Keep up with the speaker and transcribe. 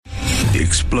the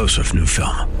explosive new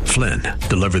film, Flynn,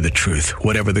 Deliver the Truth,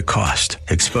 Whatever the Cost,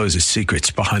 exposes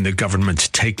secrets behind the government's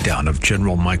takedown of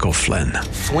General Michael Flynn.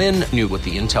 Flynn knew what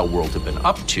the intel world had been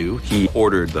up to. He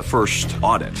ordered the first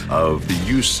audit of the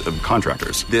use of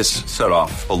contractors. This set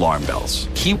off alarm bells.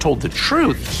 He told the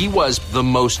truth. He was the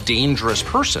most dangerous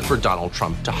person for Donald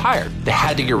Trump to hire. They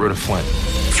had to get rid of Flynn.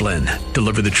 Flynn,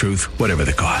 Deliver the Truth, Whatever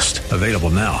the Cost. Available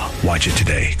now. Watch it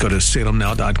today. Go to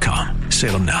salemnow.com.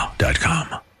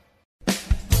 salemnow.com.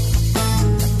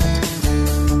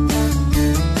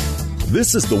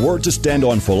 This is the Word to Stand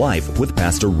On for Life with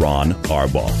Pastor Ron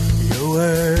Arbaugh. Your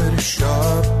word is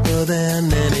sharper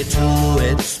than any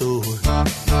two-edged sword,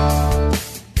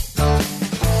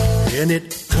 and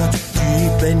it cuts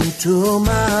deep into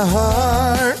my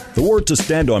heart. The Word to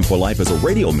Stand On for Life is a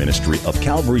radio ministry of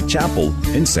Calvary Chapel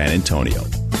in San Antonio.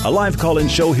 A live call-in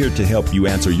show here to help you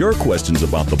answer your questions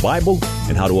about the Bible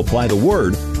and how to apply the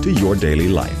Word to your daily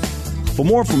life. For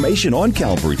more information on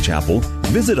Calvary Chapel,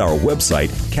 visit our website,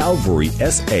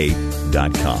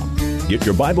 calvarysa.com. Get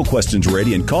your Bible questions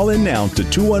ready and call in now to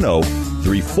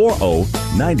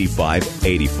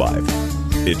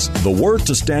 210-340-9585. It's The Word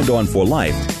to Stand On for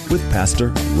Life with Pastor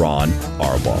Ron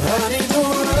Arbaugh. Running the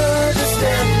word to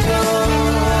stand on.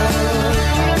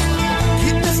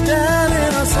 Keep us down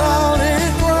in a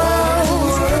solid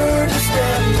ground. Word to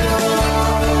stand on.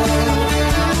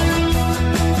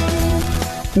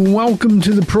 Welcome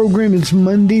to the program. It's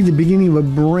Monday, the beginning of a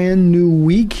brand new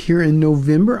week here in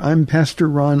November. I'm Pastor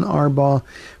Ron Arbaugh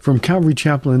from Calvary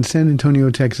Chapel in San Antonio,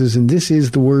 Texas, and this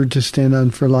is the Word to Stand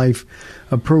On for Life,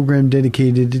 a program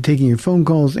dedicated to taking your phone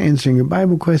calls, answering your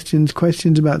Bible questions,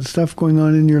 questions about stuff going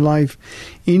on in your life,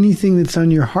 anything that's on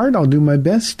your heart. I'll do my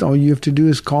best. All you have to do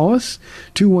is call us,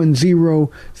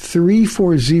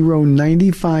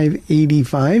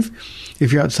 210-340-9585.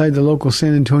 If you're outside the local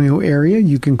San Antonio area,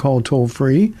 you can call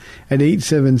toll-free at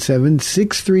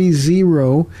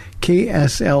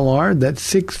 877-630-KSLR. That's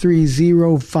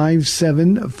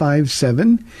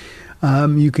 630-5757.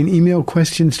 You can email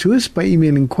questions to us by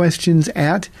emailing questions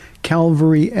at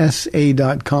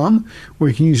calvarysa.com, where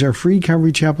you can use our free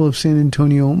Calvary Chapel of San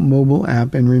Antonio mobile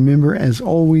app. And remember, as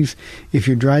always, if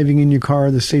you're driving in your car,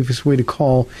 the safest way to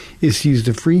call is to use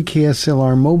the free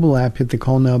KSLR mobile app. Hit the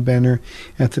Call Now banner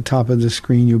at the top of the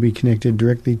screen. You'll be connected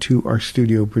directly to our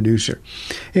studio producer.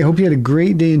 Hey, I hope you had a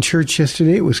great day in church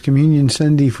yesterday. It was Communion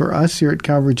Sunday for us here at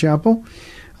Calvary Chapel.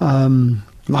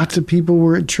 Lots of people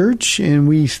were at church, and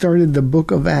we started the book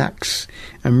of Acts.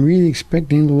 I'm really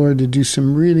expecting the Lord to do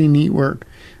some really neat work.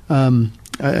 I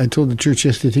told the church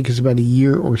yesterday it takes us about a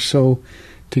year or so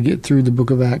to get through the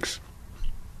book of Acts.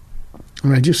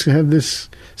 And I just have this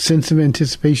sense of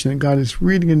anticipation that God is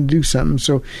really going to do something,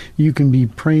 so you can be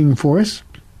praying for us.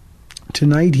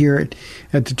 Tonight here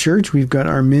at the church, we've got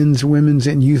our men's, women's,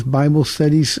 and youth Bible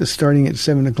studies starting at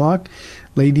 7 o'clock.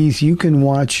 Ladies, you can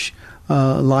watch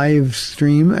live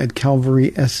stream at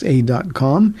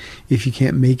calvarysa.com if you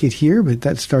can't make it here, but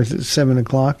that starts at 7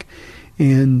 o'clock.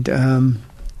 And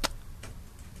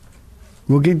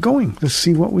we'll get going. Let's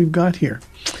see what we've got here.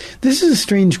 This is a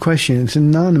strange question. It's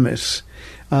anonymous.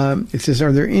 It says,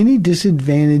 are there any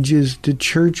disadvantages to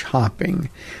church hopping?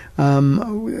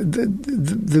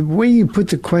 The way you put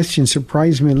the question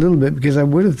surprised me a little bit, because I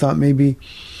would have thought maybe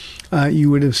you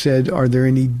would have said, are there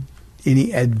any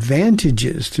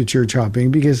advantages to church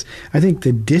hopping? Because I think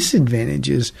the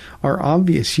disadvantages are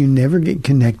obvious. You never get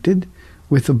connected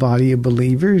with a body of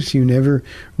believers. You never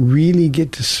really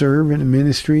get to serve in a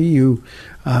ministry. You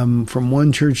from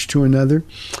one church to another.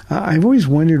 I've always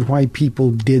wondered why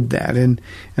people did that, and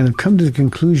I've come to the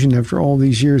conclusion after all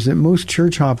these years that most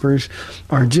church hoppers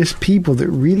are just people that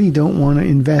really don't want to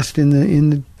invest in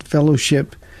the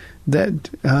fellowship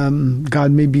that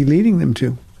God may be leading them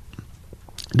to.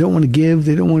 Don't want to give.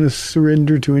 They don't want to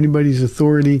surrender to anybody's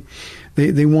authority.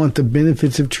 They want the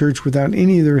benefits of church without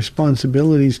any of the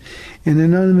responsibilities. And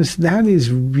anonymous, that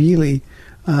is really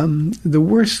the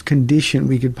worst condition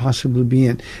we could possibly be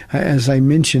in. As I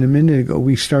mentioned a minute ago,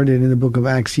 we started in the book of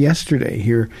Acts yesterday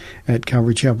here at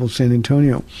Calvary Chapel, San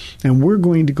Antonio. And we're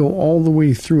going to go all the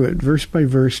way through it, verse by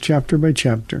verse, chapter by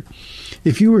chapter.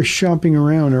 If you were shopping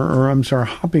around,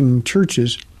 hopping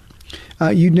churches,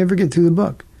 you'd never get through the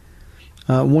book.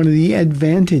 One of the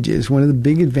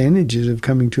big advantages of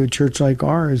coming to a church like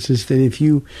ours is that if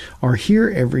you are here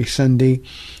every Sunday,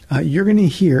 you're going to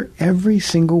hear every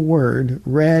single word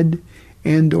read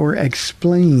and or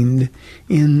explained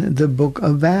in the book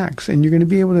of Acts. And you're going to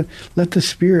be able to let the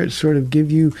Spirit sort of give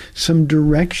you some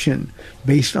direction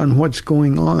based on what's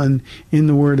going on in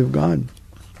the Word of God.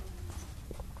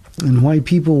 and why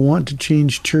people want to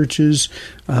change churches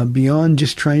beyond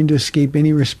just trying to escape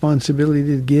any responsibility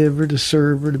to give or to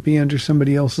serve or to be under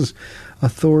somebody else's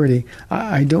authority.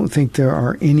 I don't think there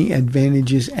are any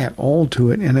advantages at all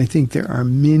to it, and I think there are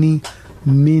many,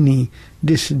 many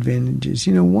disadvantages.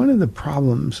 One of the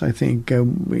problems, I think,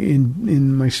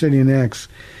 in my study in Acts,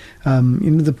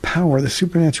 the power, the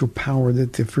supernatural power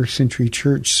that the first century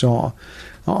church saw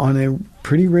on a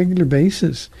pretty regular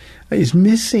basis is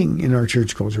missing in our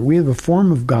church culture. We have a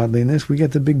form of godliness. We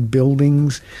got the big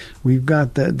buildings. We've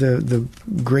got the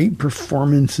great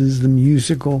performances, the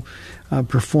musical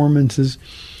performances.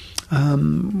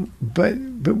 But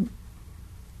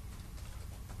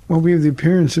we have the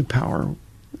appearance of power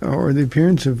or the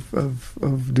appearance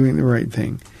of doing the right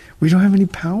thing. We don't have any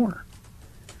power.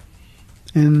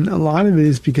 And a lot of it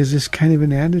is because it's kind of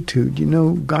an attitude.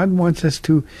 God wants us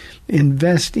to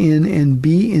invest in and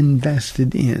be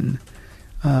invested in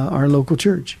our local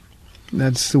church.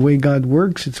 That's the way God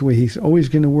works. It's the way He's always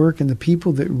going to work. And the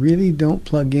people that really don't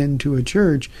plug into a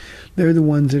church, they're the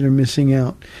ones that are missing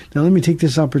out. Now, let me take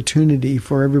this opportunity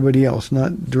for everybody else,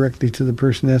 not directly to the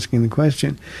person asking the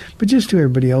question, but just to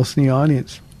everybody else in the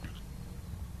audience.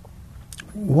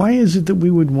 Why is it that we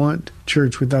would want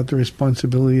church without the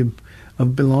responsibility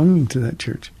of belonging to that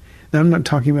church? Now, I'm not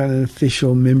talking about an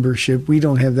official membership. We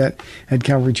don't have that at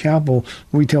Calvary Chapel.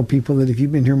 We tell people that if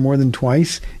you've been here more than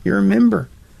twice, you're a member.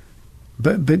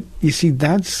 But you see,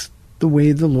 that's the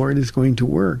way the Lord is going to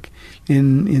work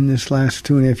in this last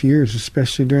 2.5 years,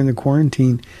 especially during the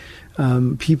quarantine.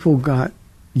 People got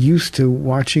used to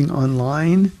watching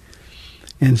online,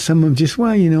 and some of them just,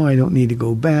 I don't need to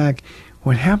go back.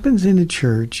 What happens in a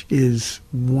church is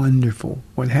wonderful.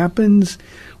 What happens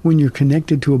when you're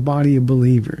connected to a body of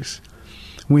believers,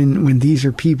 when these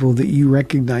are people that you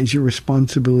recognize your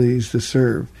responsibilities to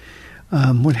serve,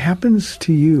 what happens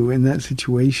to you in that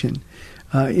situation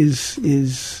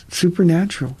is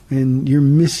supernatural, and you're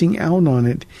missing out on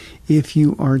it if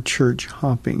you are church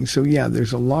hopping. So yeah,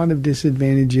 there's a lot of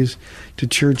disadvantages to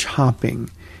church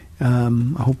hopping. I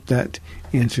hope that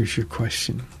answers your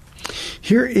question.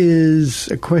 Here is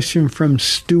a question from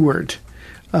Stuart.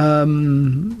 He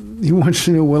wants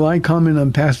to know, will I comment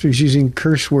on pastors using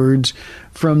curse words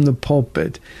from the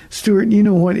pulpit? Stuart, you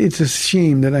know what? It's a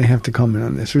shame that I have to comment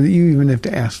on this, or that you even have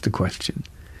to ask the question.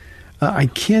 I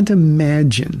cannot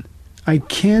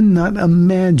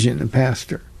imagine a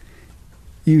pastor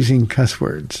using cuss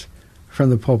words from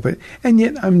the pulpit. And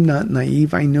yet I'm not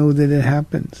naive. I know that it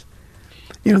happens.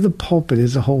 The pulpit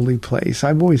is a holy place.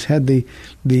 I've always had the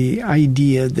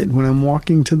idea that when I'm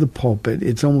walking to the pulpit,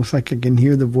 it's almost like I can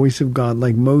hear the voice of God,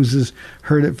 like Moses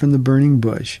heard it from the burning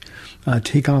bush.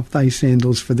 Take off thy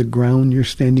sandals, for the ground you're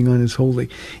standing on is holy.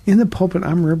 In the pulpit,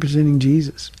 I'm representing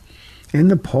Jesus. In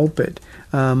the pulpit,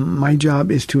 my job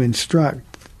is to instruct,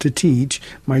 to teach.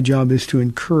 My job is to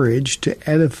encourage, to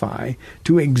edify,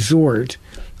 to exhort,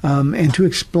 and to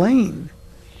explain.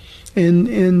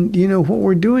 And what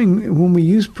we're doing when we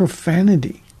use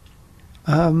profanity,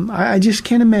 I just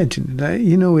can't imagine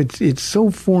it. It's so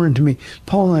foreign to me.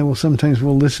 Paul and I will sometimes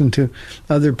listen to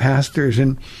other pastors,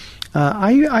 and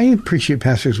I appreciate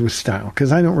pastors with style,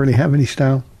 because I don't really have any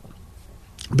style.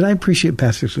 But I appreciate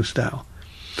pastors with style.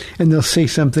 And they'll say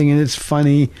something and it's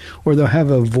funny, or they'll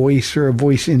have a voice or a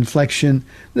voice inflection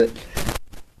that's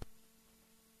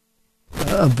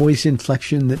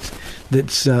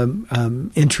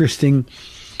interesting,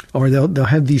 or they'll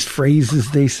have these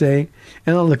phrases they say,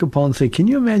 and I'll look at Paul and say, "Can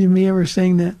you imagine me ever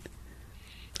saying that?"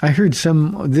 I heard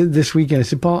some this weekend. I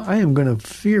said, "Paul, I am going to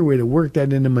figure a way to work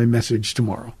that into my message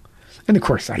tomorrow," and of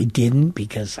course I didn't,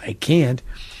 because I can't.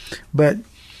 But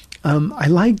I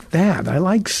like that. I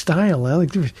like style.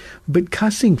 But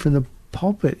cussing from the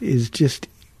pulpit is just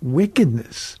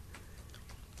wickedness.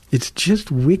 It's just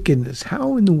wickedness.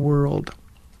 How in the world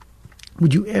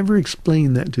would you ever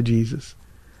explain that to Jesus?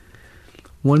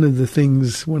 One of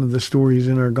the stories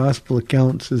in our gospel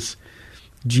accounts is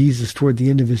Jesus toward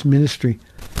the end of his ministry.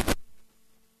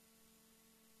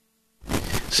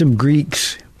 Some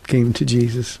Greeks came to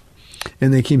Jesus,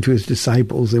 and they came to his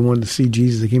disciples. They wanted to see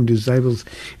Jesus. They came to his disciples,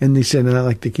 and they said, and I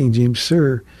like the King James,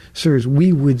 sirs,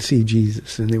 we would see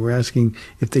Jesus. And they were asking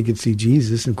if they could see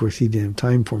Jesus. And of course, he didn't have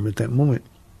time for them at that moment.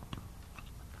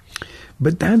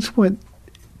 But that's what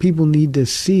people need to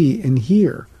see and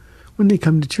hear when they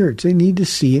come to church. They need to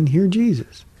see and hear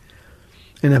Jesus.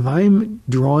 And if I'm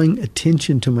drawing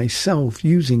attention to myself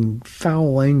using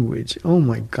foul language, oh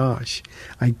my gosh,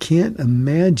 I can't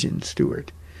imagine,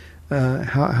 Stuart,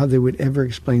 how they would ever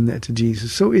explain that to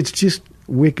Jesus. So it's just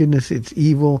wickedness. It's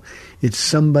evil. It's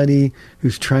somebody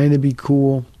who's trying to be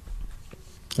cool.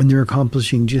 And they're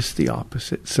accomplishing just the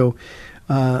opposite. So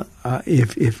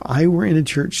if I were in a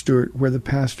church, Stuart, where the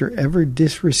pastor ever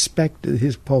disrespected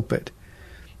his pulpit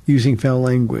using foul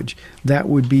language, that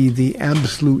would be the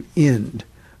absolute end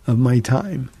of my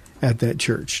time at that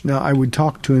church. Now, I would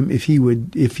talk to him if he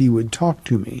would talk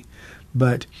to me,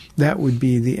 but that would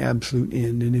be the absolute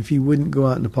end. And if he wouldn't go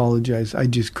out and apologize, I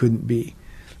just couldn't be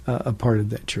a part of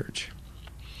that church.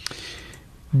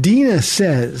 Dina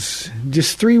says,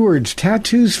 just 3 words,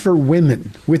 tattoos for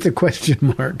women, with a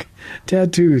question mark.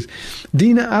 Tattoos.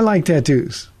 Dina, I like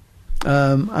tattoos.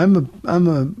 I'm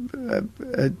a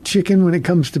chicken when it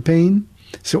comes to pain,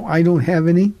 so I don't have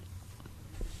any.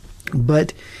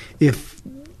 But if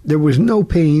there was no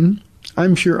pain,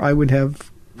 I'm sure I would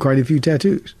have quite a few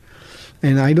tattoos.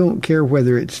 And I don't care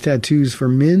whether it's tattoos for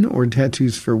men or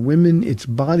tattoos for women. It's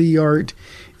body art.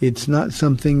 It's not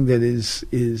something that is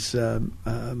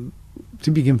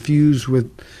to be confused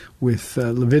with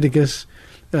Leviticus,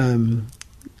 where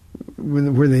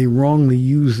they wrongly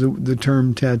use the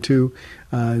term tattoo.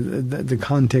 The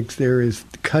context there is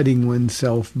cutting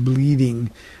oneself,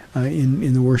 bleeding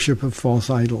in the worship of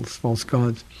false idols, false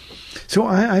gods. So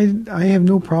I have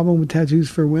no problem with tattoos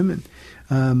for women.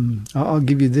 I'll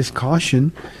give you this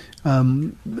caution.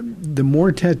 The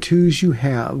more tattoos you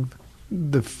have,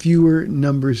 the fewer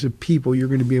numbers of people you're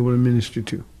going to be able to minister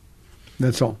to.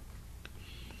 That's all.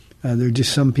 There are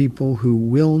just some people who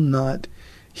will not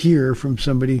hear from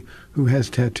somebody who has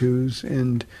tattoos,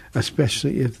 and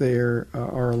especially if there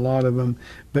are a lot of them.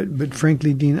 But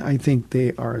frankly, Dean, I think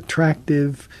they are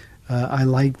attractive. I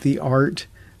like the art,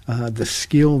 the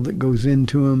skill that goes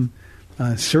into them.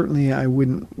 Certainly, I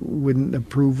wouldn't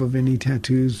approve of any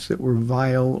tattoos that were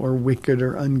vile or wicked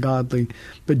or ungodly,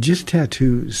 but just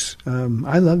tattoos.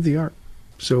 I love the art,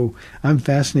 so I'm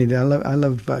fascinated. I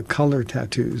love color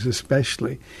tattoos,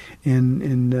 especially.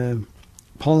 And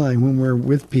Paul and I, when we're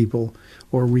with people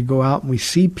or we go out and we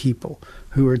see people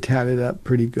who are tatted up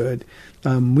pretty good,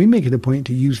 we make it a point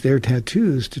to use their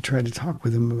tattoos to try to talk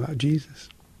with them about Jesus.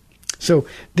 So,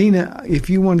 Dina, if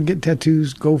you want to get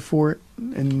tattoos, go for it.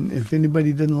 And if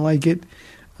anybody doesn't like it,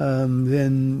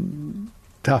 then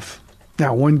tough.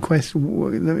 Now, one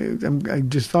question. I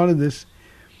just thought of this.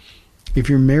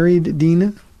 If you're married,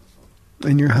 Dina,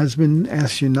 and your husband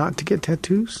asks you not to get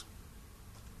tattoos,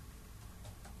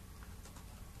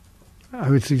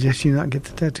 I would suggest you not get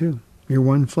the tattoo. You're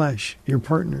one flesh. You're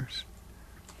partners.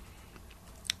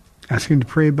 Ask him to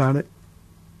pray about it.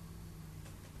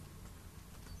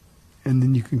 And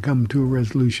then you can come to a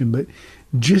resolution. But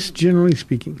just generally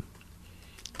speaking,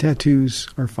 tattoos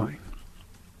are fine.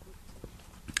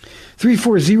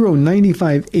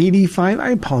 340-9585.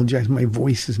 I apologize. My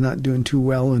voice is not doing too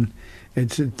well, and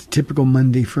it's a typical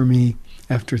Monday for me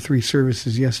after 3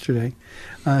 services yesterday.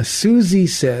 Susie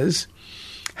says,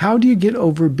 how do you get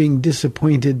over being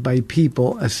disappointed by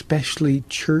people, especially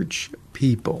church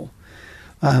people?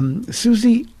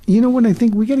 Susie, you know what I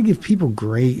think? We got to give people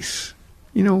grace.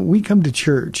 You know, we come to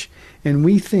church and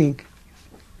we think,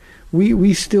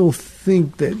 we still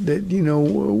think that you know,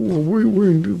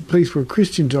 we're in a place where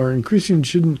Christians are, and Christians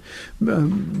shouldn't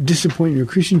disappoint you, or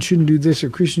Christians shouldn't do this, or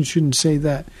Christians shouldn't say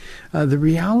that. The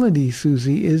reality,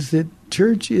 Susie, is that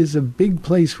church is a big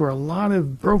place where a lot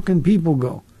of broken people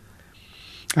go.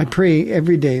 I pray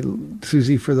every day,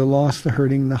 Susie, for the lost, the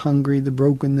hurting, the hungry, the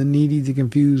broken, the needy, the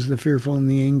confused, the fearful, and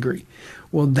the angry.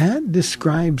 Well, that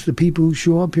describes the people who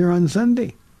show up here on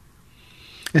Sunday.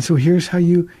 And so here's how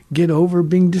you get over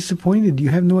being disappointed. You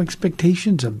have no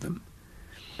expectations of them.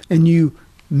 And you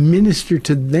minister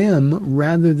to them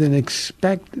rather than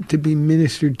expect to be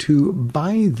ministered to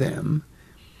by them.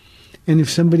 And if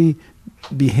somebody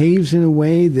behaves in a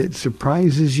way that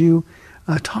surprises you,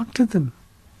 talk to them.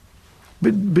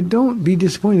 But don't be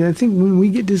disappointed. I think when we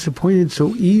get disappointed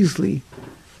so easily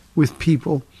with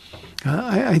people,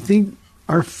 I think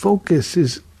our focus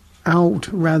is out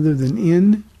rather than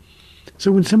in.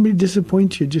 So when somebody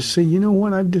disappoints you, just say, you know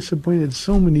what, I've disappointed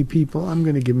so many people, I'm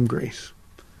going to give them grace.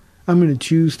 I'm going to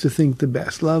choose to think the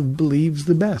best. Love believes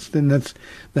the best, and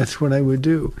that's what I would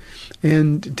do.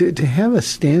 And to have a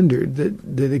standard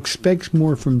that expects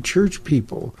more from church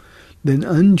people than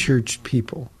unchurched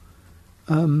people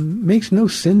makes no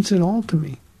sense at all to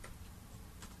me.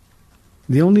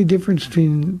 The only difference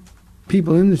between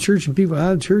people in the church and people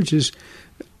out of church is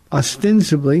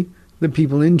ostensibly the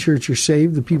people in church are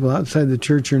saved, the people outside the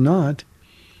church are not.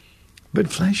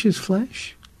 But flesh is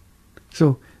flesh.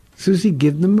 So, Susie,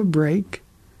 give them a break,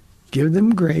 give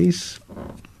them grace,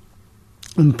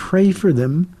 and pray for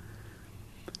them.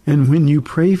 And when you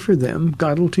pray for them,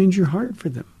 God will change your heart for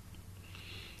them.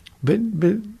 But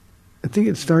I think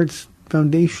it starts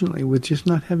foundationally with just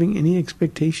not having any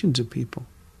expectations of people.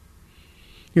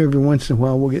 Every once in a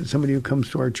while, we'll get somebody who comes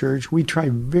to our church. We try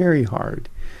very hard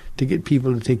to get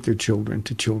people to take their children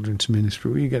to children's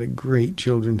ministry. We've got a great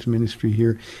children's ministry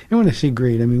here. And when I say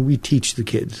great, I mean we teach the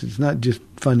kids. It's not just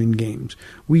fun and games.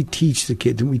 We teach the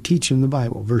kids, and we teach them the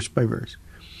Bible, verse by verse.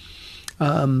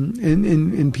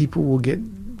 And people will get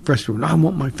frustrated. I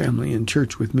want my family in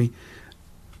church with me.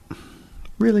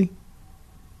 Really?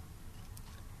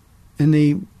 And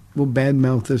they will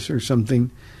badmouth us or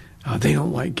something. Oh, they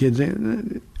don't like kids.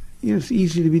 It's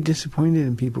easy to be disappointed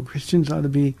in people. Christians ought to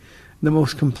be the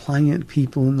most compliant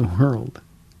people in the world.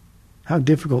 How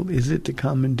difficult is it to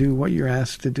come and do what you're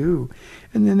asked to do?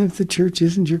 And then if the church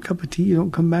isn't your cup of tea, you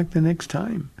don't come back the next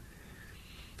time.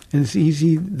 And it's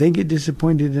easy, they get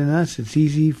disappointed in us. It's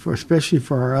easy, especially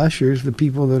for our ushers, the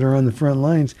people that are on the front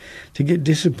lines, to get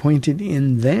disappointed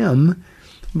in them.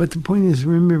 But the point is,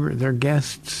 remember, they're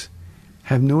guests,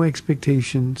 have no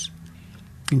expectations,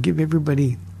 and give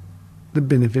everybody the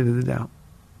benefit of the doubt.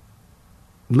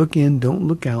 Look in, don't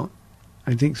look out.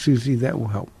 I think, Susie, that will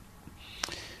help.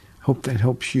 Hope that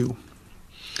helps you.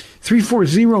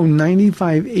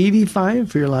 340-9585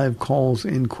 for your live calls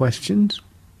and questions.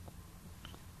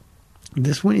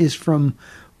 This one is from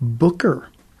Booker.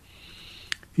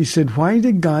 He said, why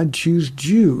did God choose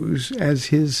Jews as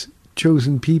his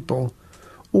chosen people,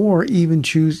 or even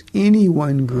choose any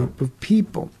one group of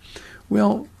people?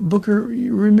 Well, Booker,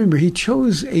 remember, he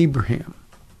chose Abraham.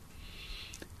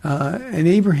 And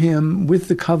Abraham, with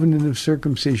the covenant of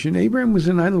circumcision, Abraham was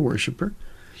an idol worshiper.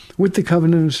 With the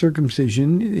covenant of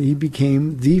circumcision, he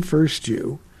became the first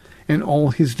Jew, and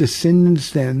all his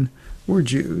descendants then were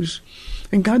Jews.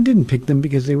 And God didn't pick them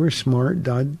because they were smart.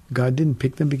 God didn't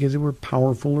pick them because they were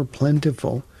powerful or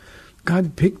plentiful.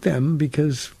 God picked them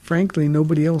because, frankly,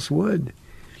 nobody else would.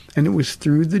 And it was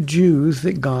through the Jews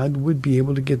that God would be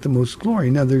able to get the most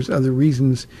glory. Now, there's other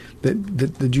reasons that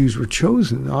the Jews were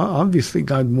chosen. Obviously,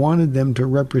 God wanted them to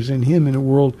represent him in a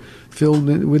world filled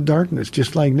with darkness.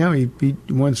 Just like now, he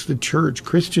wants the church,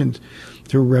 Christians,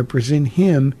 to represent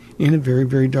him in a very,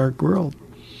 very dark world.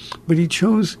 But he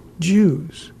chose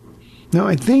Jews. Now,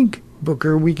 I think,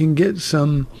 Booker, we can get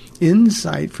some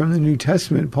insight from the New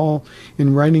Testament. Paul,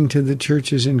 in writing to the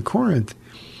churches in Corinth,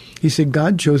 he said,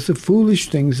 God chose the foolish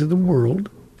things of the world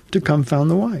to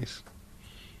confound the wise.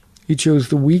 He chose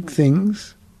the weak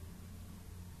things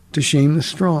to shame the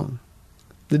strong,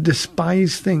 the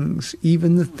despised things,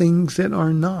 even the things that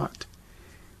are not.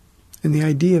 And the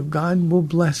idea of God will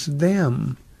bless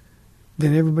them,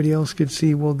 then everybody else could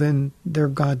see, well, then their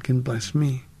God can bless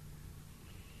me.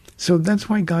 So that's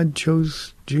why God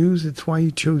chose Jews. It's why he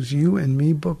chose you and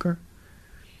me, Booker.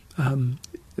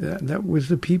 That was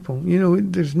the people. You know,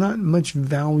 there's not much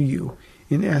value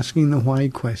in asking the why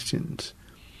questions.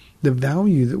 The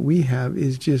value that we have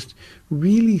is just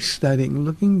really studying,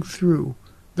 looking through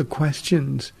the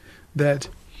questions that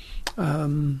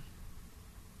God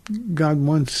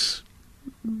wants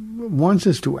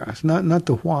us to ask. Not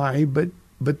the why, but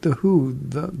the who,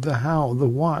 the how, the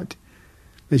what.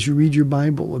 As you read your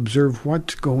Bible, observe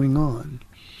what's going on.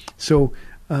 So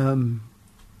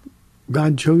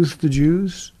God chose the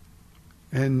Jews,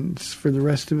 and it's for the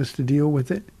rest of us to deal with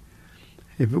it.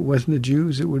 If it wasn't the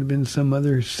Jews, it would have been some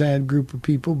other sad group of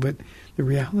people. But the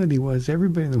reality was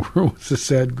everybody in the world was a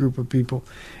sad group of people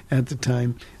at the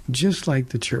time, just like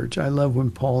the church. I love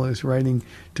when Paul is writing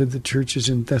to the churches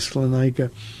in Thessalonica,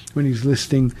 when he's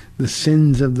listing the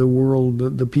sins of the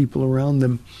world, the people around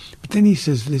them. But then he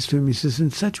says this to him. He says,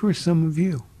 and such were some of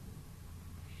you.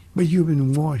 But you've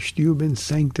been washed, you've been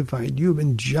sanctified, you've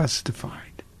been justified.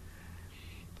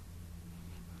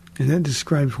 And that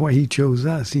describes why he chose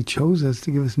us. He chose us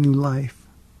to give us new life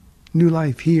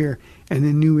here and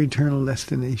a new eternal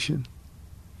destination.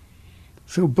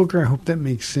 So, Booker, I hope that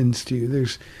makes sense to you.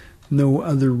 There's no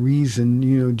other reason.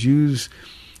 You know, Jews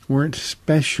weren't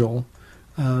special,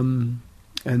 and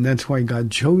that's why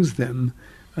God chose them.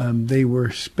 They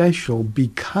were special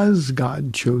because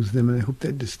God chose them, and I hope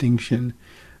that distinction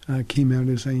came out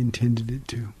as I intended it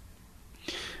to.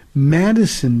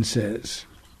 Madison says,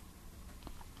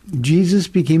 Jesus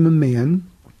became a man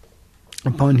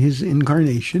upon his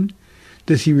incarnation.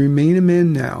 Does he remain a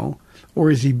man now,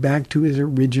 or is he back to his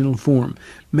original form?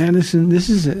 Madison, this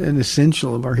is an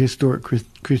essential of our historic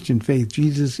Christian faith.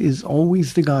 Jesus is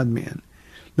always the God-man.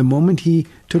 The moment he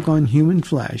took on human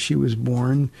flesh, he was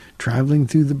born traveling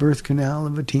through the birth canal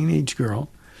of a teenage girl.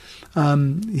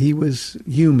 He was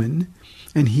human,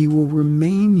 and he will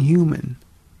remain human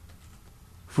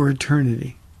for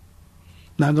eternity.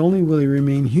 Not only will he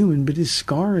remain human, but his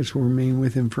scars will remain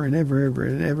with him for an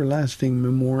everlasting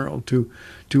memorial to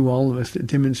all of us that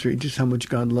demonstrate just how much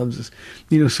God loves us.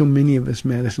 You know, so many of us,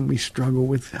 Madison, we struggle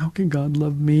with, how can God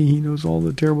love me? He knows all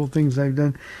the terrible things I've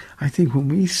done. I think when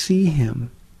we see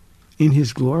him in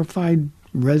his glorified,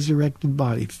 resurrected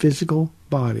body, physical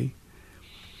body,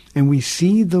 and we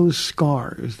see those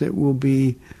scars that will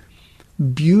be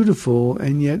beautiful,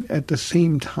 and yet at the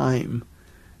same time,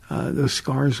 those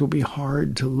scars will be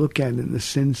hard to look at in the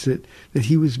sense that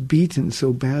he was beaten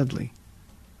so badly.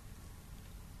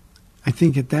 I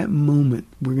think at that moment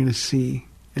we're going to see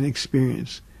and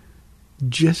experience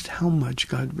just how much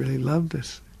God really loved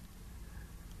us.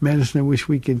 Madison, I wish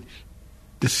we could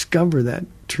discover that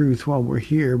truth while we're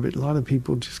here, but a lot of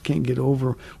people just can't get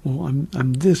over, well,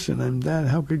 I'm this and I'm that.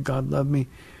 How could God love me?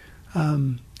 I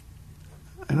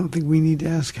don't think we need to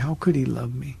ask, how could he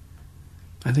love me?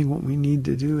 I think what we need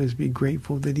to do is be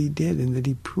grateful that he did and that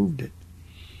he proved it.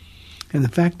 And the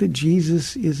fact that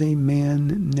Jesus is a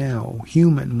man now,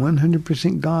 human,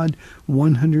 100% God,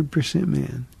 100%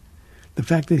 man, the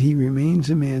fact that he remains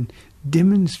a man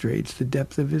demonstrates the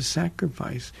depth of his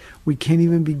sacrifice. We can't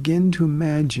even begin to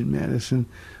imagine, Madison,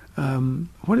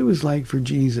 what it was like for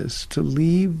Jesus to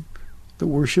leave the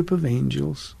worship of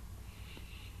angels,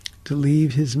 to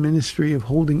leave his ministry of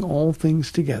holding all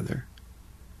things together,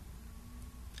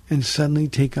 and suddenly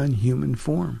take on human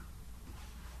form.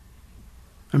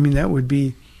 I mean, that would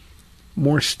be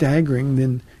more staggering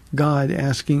than God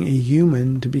asking a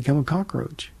human to become a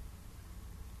cockroach.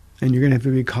 And you're going to have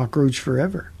to be a cockroach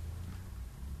forever.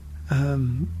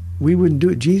 We wouldn't do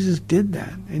it. Jesus did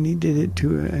that, and he did it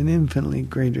to an infinitely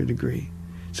greater degree.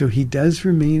 So he does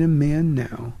remain a man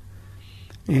now.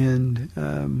 And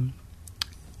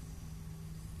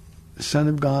the Son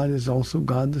of God is also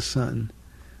God the Son,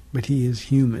 but he is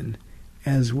human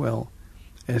as well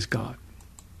as God.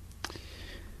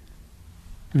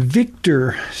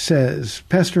 Victor says,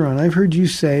 Pastor Ron, I've heard you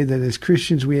say that as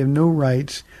Christians we have no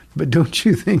rights, but don't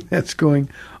you think that's going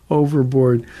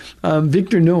overboard?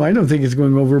 Victor, no, I don't think it's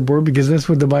going overboard, because that's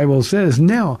what the Bible says.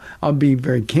 Now, I'll be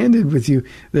very candid with you.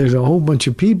 There's a whole bunch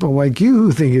of people like you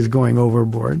who think it's going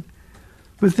overboard.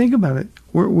 But think about it.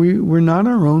 We're not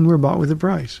our own. We're bought with a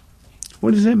price.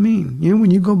 What does that mean? You know,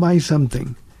 when you go buy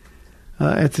something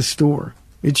at the store,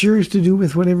 it's yours to do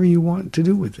with whatever you want to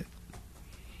do with it.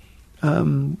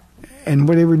 And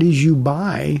whatever it is you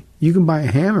buy, you can buy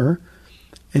a hammer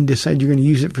and decide you're going to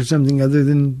use it for something other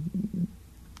than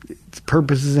its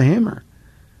purpose as a hammer.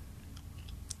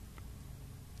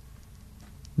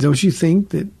 Don't you think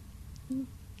that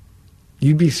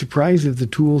you'd be surprised if the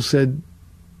tool said,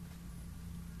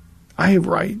 I have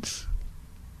rights?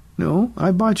 No,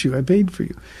 I bought you. I paid for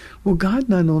you. Well, God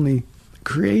not only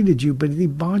created you, but he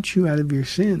bought you out of your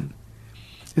sin.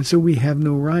 And so we have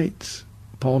no rights.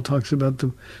 Paul talks about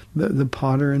the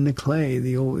potter and the clay.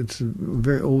 It's a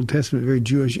very Old Testament, very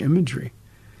Jewish imagery.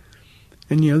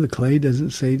 And, you know, the clay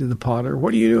doesn't say to the potter,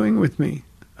 what are you doing with me?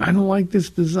 I don't like this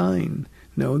design.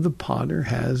 No, the potter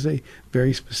has a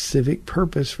very specific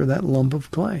purpose for that lump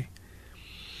of clay.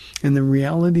 And the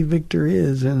reality, Victor,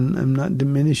 is, and I'm not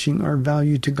diminishing our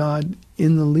value to God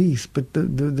in the least, but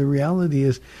the reality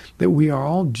is that we are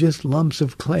all just lumps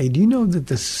of clay. Do you know that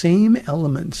the same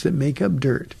elements that make up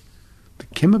dirt, the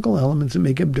chemical elements that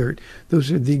make up dirt,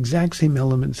 those are the exact same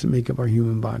elements that make up our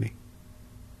human body?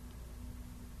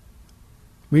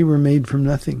 We were made from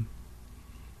nothing.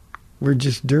 We're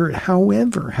just dirt.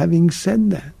 However, having said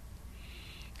that,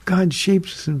 God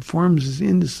shapes us and forms us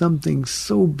into something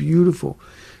so beautiful,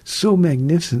 so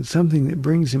magnificent, something that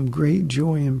brings him great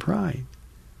joy and pride.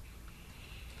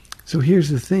 So here's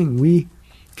the thing. We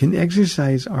can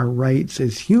exercise our rights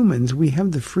as humans. We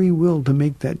have the free will to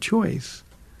make that choice.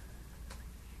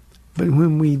 But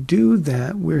when we do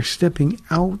that, we're stepping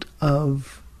out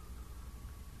of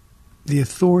the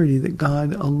authority that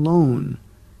God alone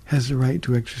has the right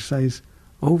to exercise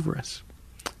over us.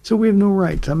 So we have no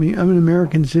rights. I mean, I'm an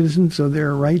American citizen, so there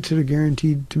are rights that are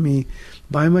guaranteed to me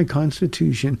by my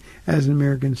Constitution as an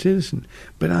American citizen.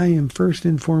 But I am first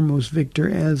and foremost, Victor,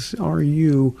 as are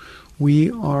you. We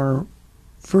are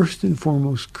first and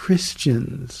foremost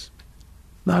Christians,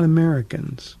 not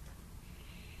Americans.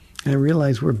 And I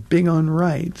realize we're big on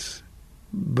rights,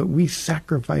 but we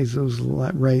sacrifice those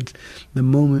rights the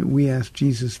moment we ask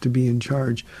Jesus to be in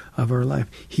charge of our life.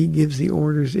 He gives the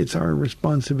orders. It's our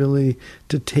responsibility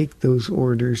to take those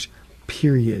orders,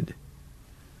 period.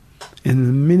 And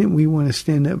the minute we want to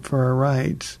stand up for our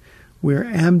rights, we're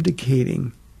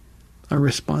abdicating our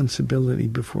responsibility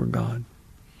before God.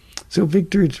 So,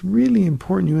 Victor, it's really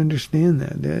important you understand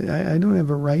that. I don't have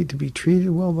a right to be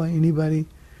treated well by anybody.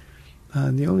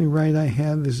 The only right I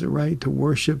have is the right to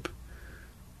worship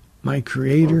my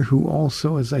Creator, who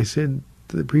also, as I said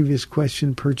to the previous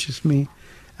question, purchased me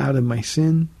out of my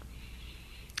sin.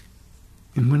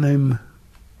 And when I'm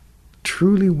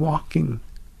truly walking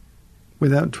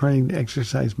without trying to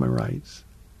exercise my rights,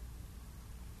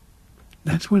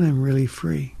 that's when I'm really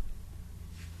free.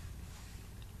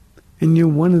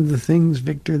 And one of the things,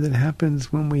 Victor, that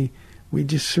happens when we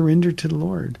just surrender to the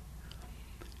Lord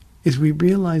is we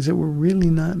realize that we're really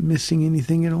not missing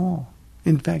anything at all.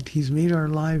 In fact, He's made our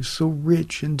lives so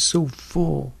rich and so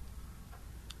full.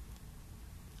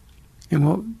 And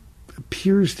what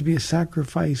appears to be a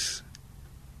sacrifice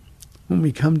when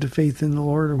we come to faith in the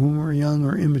Lord, or when we're young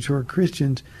or immature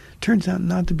Christians, turns out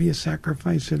not to be a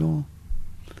sacrifice at all.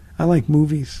 I like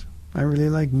movies. I really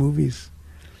like movies.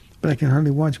 But I can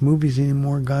hardly watch movies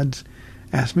anymore. God's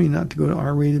asked me not to go to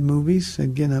R-rated movies.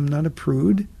 Again, I'm not a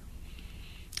prude.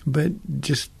 But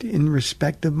just in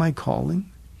respect of my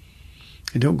calling,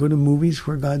 I don't go to movies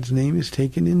where God's name is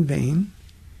taken in vain.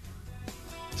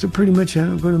 So pretty much I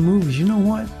don't go to movies. You know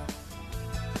what?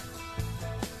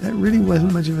 That really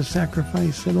wasn't much of a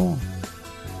sacrifice at all.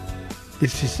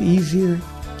 It's just easier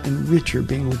and richer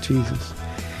being with Jesus.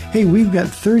 Hey, we've got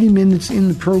 30 minutes in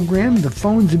the program. The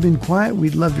phones have been quiet.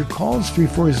 We'd love your calls,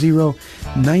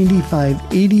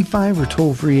 340-9585 or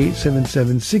toll-free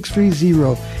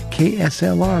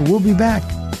 877-630-KSLR. We'll be back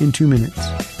in 2 minutes.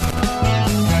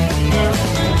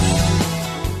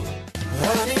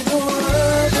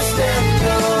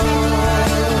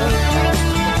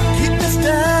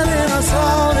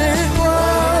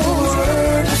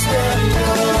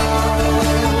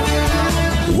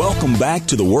 Welcome back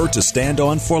to the Word to Stand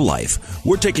On for Life.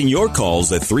 We're taking your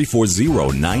calls at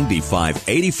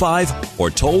 340-9585 or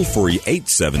toll-free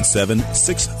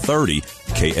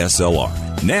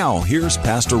 877-630-KSLR. Now, here's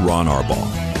Pastor Ron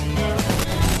Arbaugh.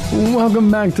 Welcome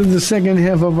back to the second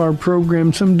half of our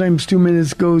program. Sometimes 2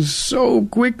 minutes goes so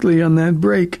quickly on that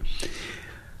break.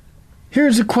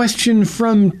 Here's a question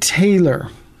from Taylor.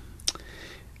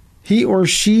 He or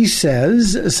she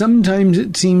says, sometimes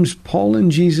it seems Paul and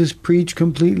Jesus preach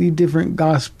completely different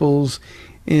gospels,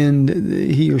 and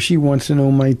he or she wants to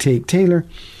know my take. Taylor,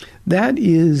 that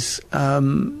is,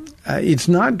 it's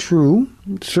not true.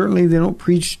 Certainly they don't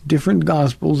preach different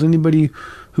gospels. Anybody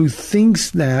who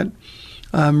thinks that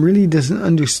really doesn't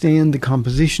understand the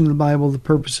composition of the Bible, the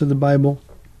purpose of the Bible.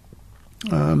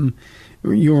 You'll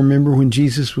remember when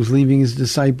Jesus was leaving his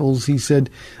disciples, he said,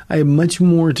 I have much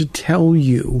more to tell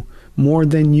you, more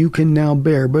than you can now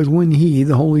bear. But when he,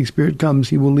 the Holy Spirit, comes,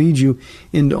 he will lead you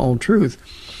into all truth.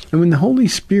 And when the Holy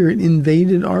Spirit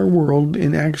invaded our world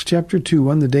in Acts chapter 2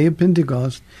 on the day of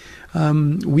Pentecost,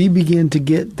 we began to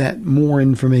get that more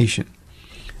information.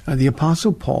 The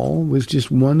Apostle Paul was just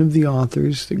one of the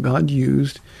authors that God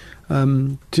used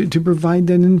to provide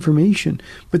that information.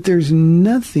 But there's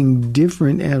nothing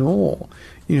different at all.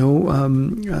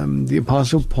 The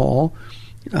Apostle Paul,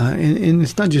 and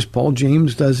it's not just Paul,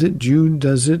 James does it, Jude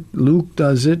does it, Luke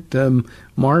does it,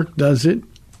 Mark does it.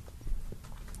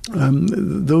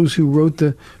 Those who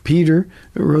Peter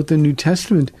wrote the New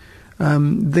Testament,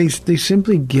 they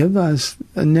simply give us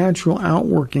a natural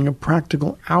outworking, a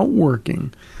practical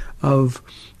outworking of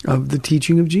the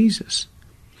teaching of Jesus.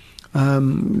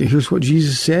 Here's what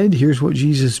Jesus said, here's what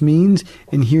Jesus means,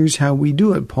 and here's how we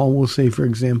do it. Paul will say, for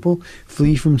example,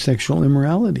 flee from sexual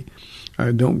immorality.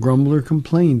 Don't grumble or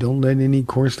complain. Don't let any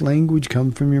coarse language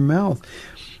come from your mouth.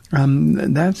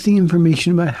 That's the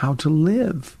information about how to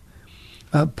live.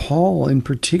 Paul, in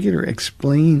particular,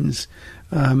 explains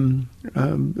the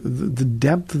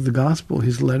depth of the gospel.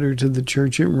 His letter to the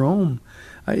church at Rome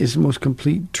is the most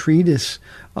complete treatise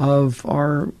of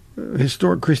our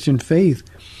historic Christian faith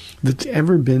that's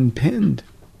ever been penned.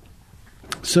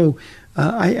 So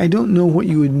I don't know what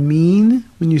you would mean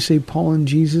when you say Paul and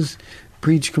Jesus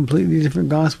preach completely different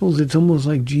gospels. It's almost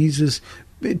like Jesus,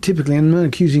 typically, I'm not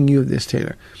accusing you of this,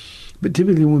 Taylor, but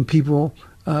typically when people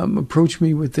approach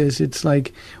me with this, it's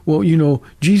like, well,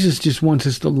 Jesus just wants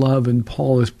us to love and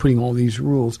Paul is putting all these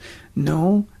rules.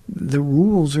 No, the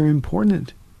rules are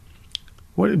important.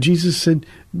 What Jesus said,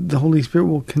 the Holy Spirit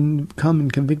will come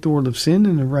and convict the world of sin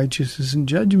and of righteousness and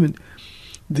judgment.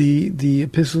 The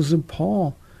epistles of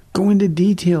Paul go into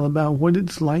detail about what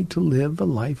it's like to live a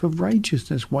life of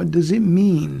righteousness. What does it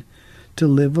mean to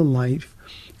live a life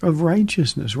of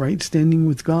righteousness, right standing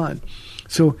with God?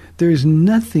 So there's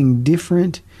nothing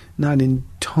different, not in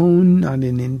tone, not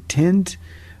in intent,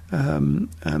 not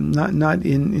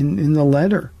in the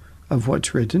letter of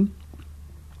what's written.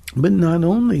 But not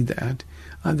only that,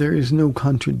 there is no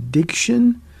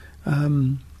contradiction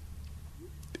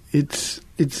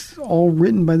it's all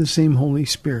written by the same Holy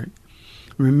Spirit.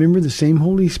 Remember, the same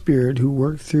Holy Spirit who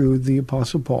worked through the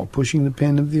Apostle Paul, pushing the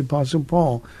pen of the Apostle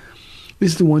Paul,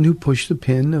 is the one who pushed the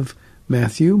pen of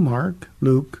Matthew, Mark,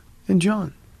 Luke, and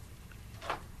John.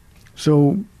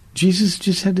 So Jesus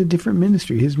just had a different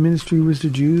ministry. His ministry was to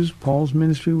Jews. Paul's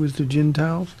ministry was to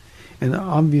Gentiles. And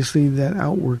obviously that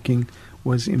outworking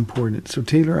was important. So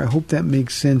Taylor, I hope that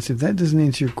makes sense. If that doesn't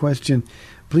answer your question,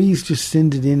 please just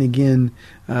send it in again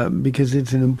because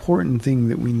it's an important thing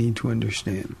that we need to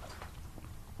understand.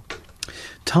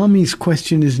 Tommy's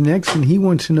question is next, and he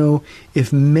wants to know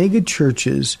if mega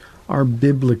churches are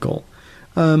biblical.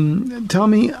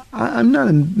 Tommy, I'm not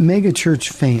a mega church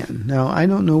fan. Now, I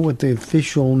don't know what the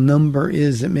official number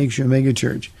is that makes you a mega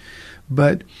church,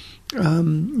 but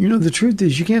the truth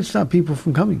is you can't stop people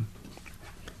from coming.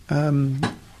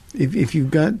 If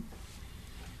you've got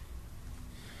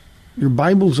your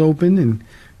Bible's open and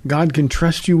God can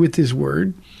trust you with His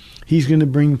Word, He's going to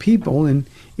bring people. And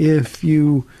if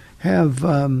you have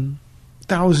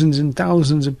thousands and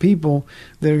thousands of people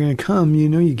that are going to come,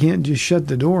 you can't just shut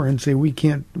the door and say we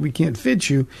can't fit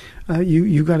you.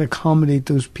 You got to accommodate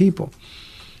those people.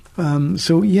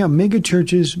 So mega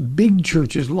churches, big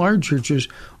churches, large churches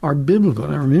are biblical.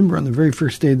 And I remember on the very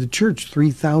first day of the church,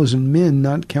 3,000 men,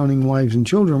 not counting wives and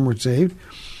children, were saved.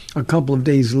 A couple of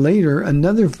days later,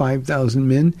 another 5,000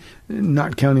 men,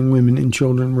 not counting women and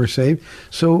children, were saved.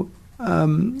 So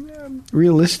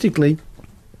realistically,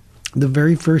 the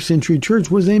very first century church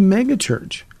was a mega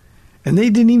church. And they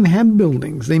didn't even have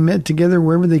buildings. They met together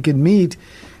wherever they could meet.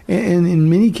 And in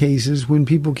many cases, when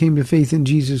people came to faith in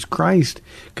Jesus Christ,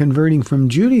 converting from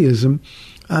Judaism,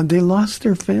 they lost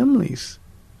their families.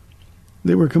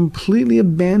 They were completely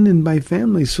abandoned by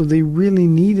families, so they really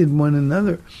needed one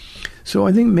another. So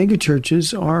I think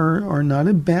megachurches are not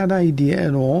a bad idea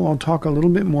at all. I'll talk a little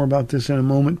bit more about this in a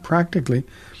moment practically.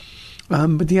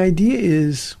 But the idea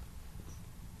is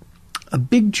a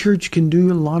big church can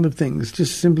do a lot of things,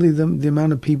 just simply the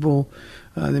amount of people,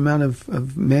 the amount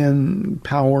of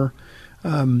manpower,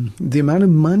 the amount of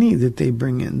money that they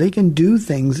bring in. They can do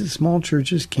things that small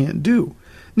churches can't do.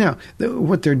 Now,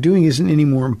 what they're doing isn't any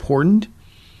more important.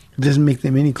 It doesn't make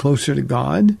them any closer to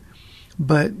God.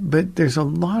 But there's a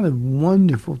lot of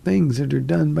wonderful things that are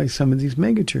done by some of these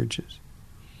mega churches.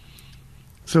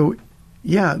 So,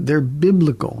 they're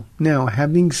biblical. Now,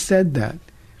 having said that,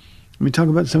 let me talk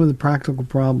about some of the practical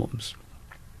problems.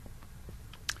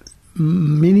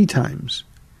 Many times,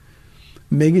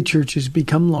 mega churches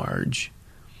become large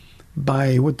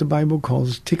by what the Bible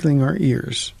calls tickling our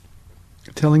ears,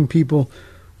 telling people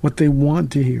what they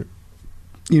want to hear.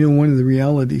 One of the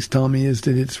realities, Tommy, is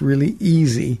that it's really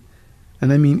easy,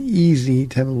 and I mean easy,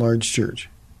 to have a large church.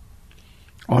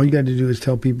 All you got to do is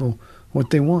tell people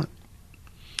what they want.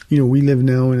 We live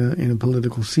now in a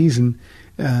political season.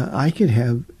 I could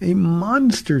have a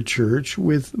monster church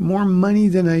with more money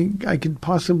than I could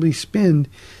possibly spend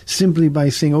simply by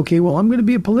saying, okay, well, I'm going to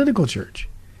be a political church.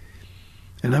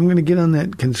 And I'm going to get on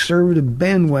that conservative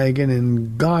bandwagon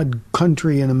in God,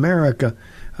 country, and America.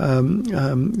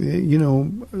 And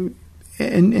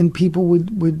people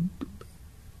would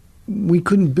we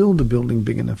couldn't build a building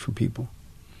big enough for people.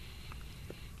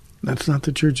 That's not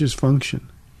the church's function.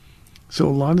 So a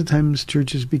lot of times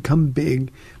churches become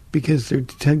big because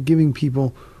they're giving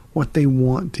people what they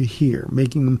want to hear,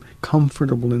 making them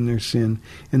comfortable in their sin,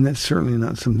 and that's certainly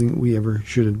not something that we ever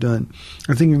should have done.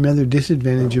 I think another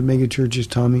disadvantage of mega churches,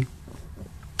 Tommy,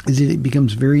 is that it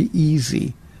becomes very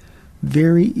easy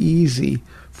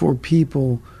for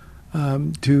people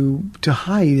to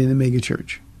hide in a mega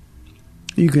church.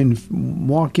 You can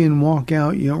walk in, walk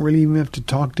out. You don't really even have to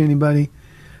talk to anybody.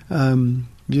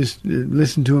 Just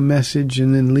listen to a message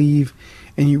and then leave.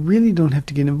 And you really don't have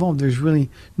to get involved. There's really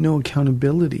no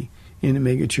accountability in a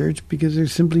mega church because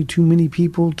there's simply too many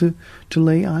people to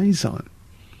lay eyes on.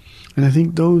 And I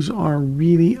think those are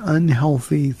really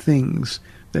unhealthy things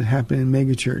that happen in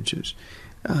mega churches.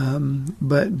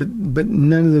 But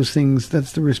none of those things,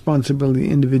 that's the responsibility of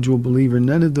the individual believer.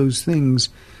 None of those things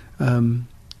make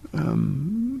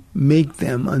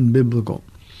them unbiblical.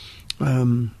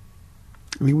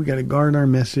 We got to guard our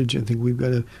message. I think we've got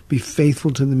to be faithful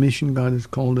to the mission God has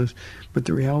called us. But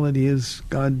the reality is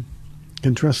God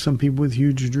can trust some people with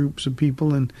huge groups of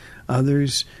people and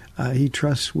others He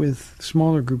trusts with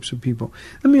smaller groups of people.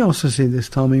 Let me also say this,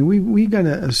 Tommy. We got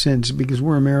a sense, because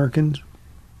we're Americans,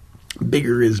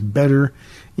 bigger is better.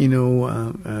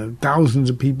 Thousands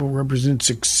of people represent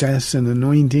success and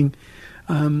anointing.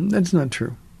 That's not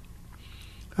true.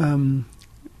 Some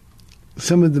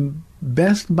of the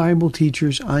best Bible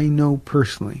teachers I know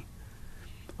personally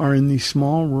are in these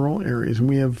small rural areas. And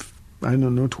we have,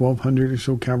 1,200 or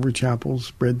so Calvary chapels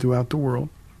spread throughout the world.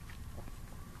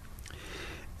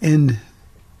 And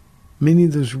many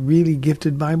of those really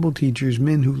gifted Bible teachers,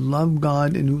 men who love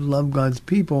God and who love God's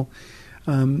people,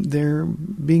 they're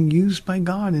being used by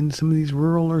God in some of these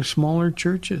rural or smaller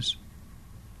churches.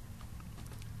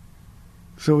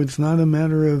 So it's not a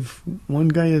matter of one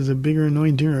guy has a bigger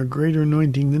anointing or a greater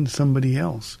anointing than somebody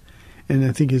else. And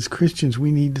I think as Christians,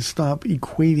 we need to stop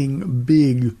equating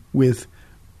big with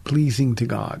pleasing to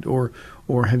God or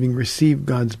having received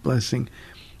God's blessing.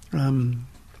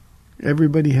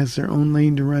 Everybody has their own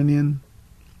lane to run in.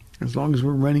 As long as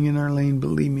we're running in our lane,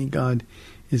 believe me, God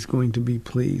is going to be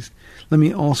pleased. Let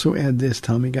me also add this,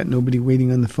 Tommy. Got nobody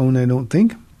waiting on the phone, I don't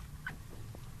think.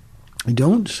 I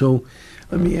don't, so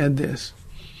let me add this.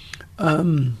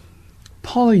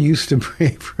 Paula used to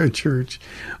pray for a church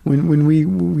when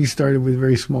we started with a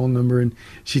very small number, and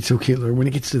she'd say, okay, Lord, when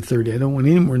it gets to 30, I don't want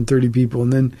any more than 30 people.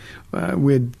 And then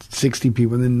we had 60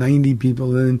 people, and then 90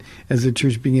 people. And then as the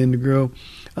church began to grow,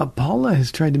 Paula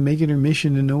has tried to make it her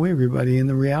mission to know everybody. And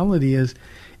the reality is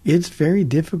it's very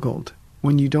difficult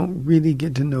when you don't really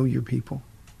get to know your people.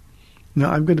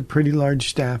 Now, I've got a pretty large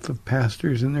staff of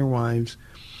pastors and their wives.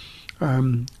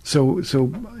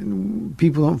 So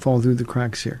people don't fall through the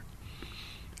cracks here.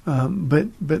 But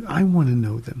I want to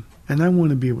know them, and I want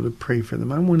to be able to pray for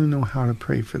them. I want to know how to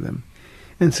pray for them.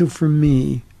 And so for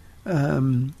me,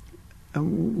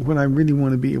 what I really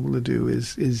want to be able to do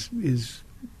is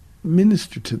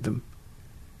minister to them.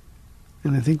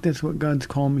 And I think that's what God's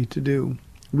called me to do.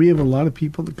 We have a lot of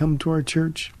people that come to our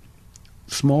church,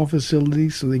 small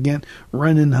facilities, so they can't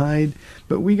run and hide,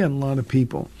 but we got a lot of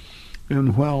people.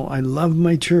 And while I love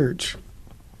my church,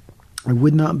 I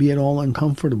would not be at all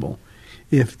uncomfortable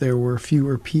if there were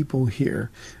fewer people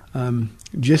here,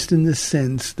 just in the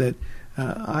sense that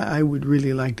I would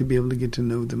really like to be able to get to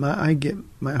know them. I get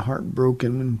my heart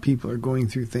broken when people are going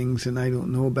through things and I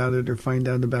don't know about it or find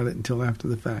out about it until after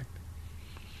the fact.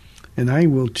 And I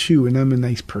will chew, and I'm a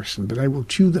nice person, but I will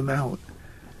chew them out.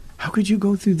 How could you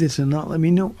go through this and not let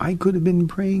me know? I could have been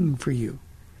praying for you.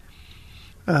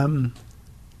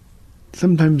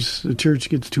 Sometimes the church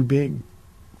gets too big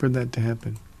for that to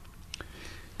happen.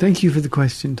 Thank you for the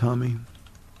question, Tommy.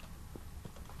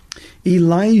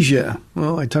 Elijah.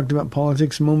 Well, I talked about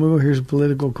politics a moment ago. Here's a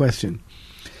political question.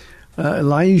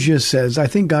 Elijah says, I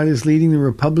think God is leading the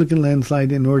Republican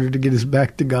landslide in order to get us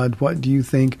back to God. What do you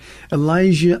think?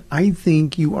 Elijah, I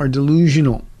think you are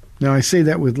delusional. Now, I say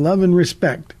that with love and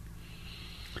respect.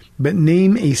 But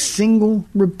name a single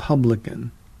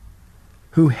Republican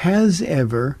who has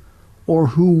ever or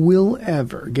who will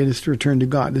ever get us to return to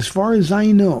God. As far as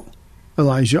I know,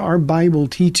 Elijah, our Bible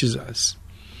teaches us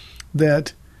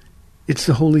that it's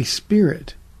the Holy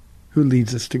Spirit who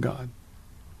leads us to God.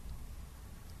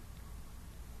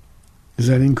 Is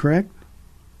that incorrect?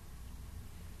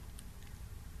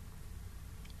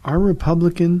 Our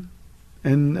Republican,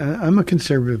 and I'm a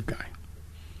conservative guy,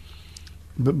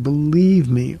 but believe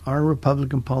me, our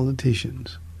Republican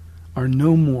politicians are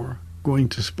no more going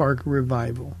to spark a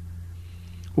revival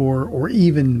or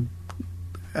even,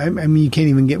 I mean, you can't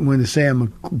even get one to say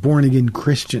I'm a born-again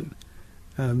Christian.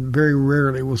 Very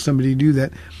rarely will somebody do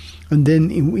that. And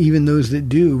then even those that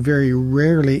do very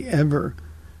rarely ever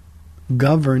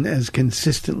govern as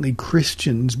consistently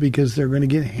Christians because they're going to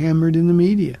get hammered in the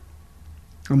media.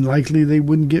 Unlikely they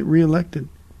wouldn't get reelected.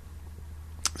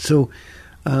 So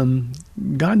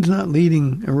God's not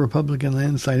leading a Republican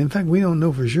landslide. In fact, we don't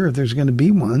know for sure if there's going to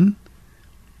be one.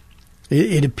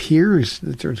 It appears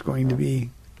that there's going to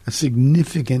be a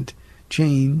significant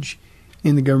change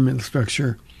in the government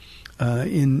structure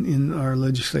in our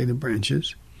legislative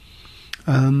branches.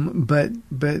 But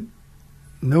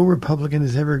no Republican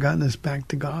has ever gotten us back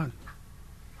to God.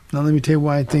 Now, let me tell you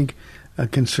why I think a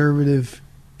conservative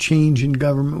change in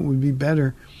government would be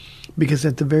better. Because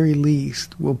at the very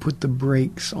least, we'll put the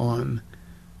brakes on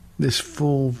this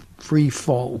full free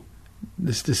fall,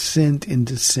 this descent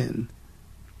into sin.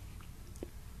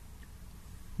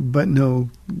 But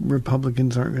no,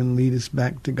 Republicans aren't going to lead us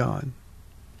back to God.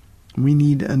 We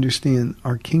need to understand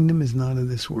our kingdom is not of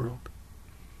this world.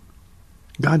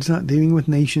 God's not dealing with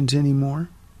nations anymore.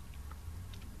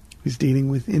 He's dealing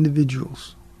with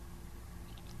individuals.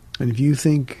 And if you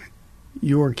think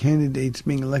your candidates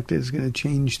being elected is going to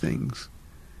change things,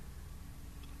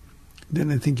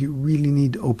 then I think you really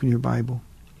need to open your Bible.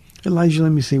 Elijah,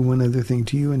 let me say one other thing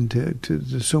to you and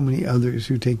to so many others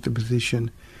who take the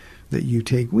position that you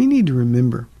take. We need to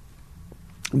remember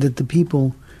that the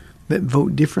people that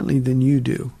vote differently than you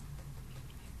do,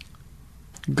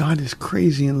 God is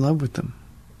crazy in love with them.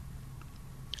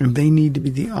 And they need to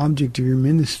be the object of your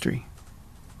ministry.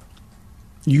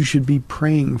 You should be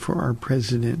praying for our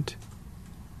president,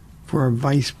 for our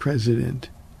vice president,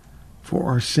 for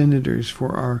our senators,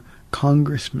 for our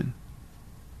congressmen,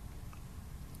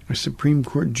 our Supreme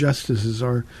Court justices,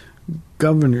 our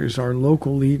governors, our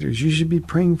local leaders. You should be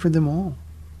praying for them all,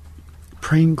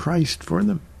 praying Christ for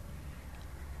them.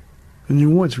 And you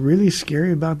know what's really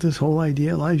scary about this whole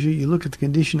idea, Elijah? You look at the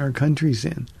condition our country's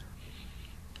in,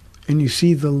 and you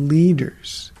see the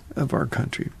leaders of our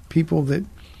country, people that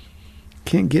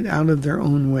can't get out of their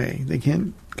own way. They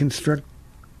can't construct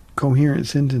coherent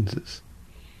sentences.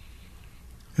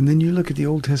 And then you look at the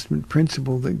Old Testament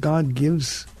principle that God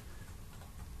gives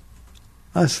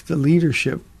us the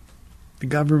leadership, the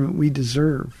government we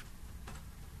deserve.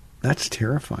 That's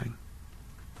terrifying.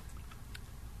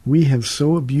 We have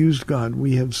so abused God.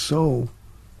 We have so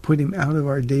put him out of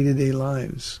our day-to-day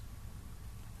lives.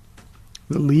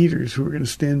 The leaders who are going to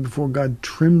stand before God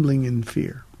trembling in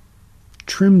fear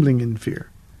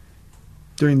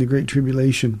during the Great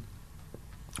Tribulation,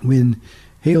 when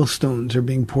hailstones are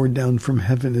being poured down from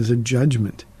heaven as a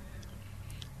judgment.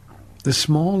 The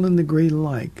small and the great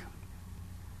alike.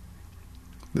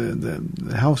 The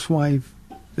housewife,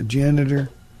 the janitor,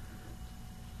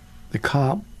 the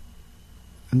cop,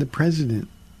 and the president,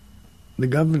 the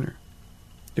governor.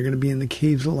 They're going to be in the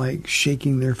caves alike,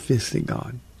 shaking their fists at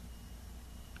God.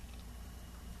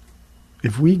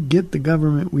 If we get the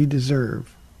government we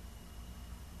deserve,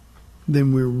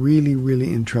 then we're really,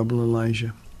 really in trouble,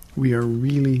 Elijah. We are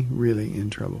really, really in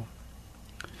trouble.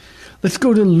 Let's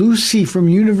go to Lucy from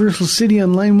Universal City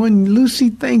on line 1.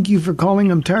 Lucy, thank you for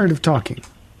calling. I'm tired of talking.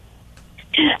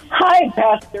 Hi,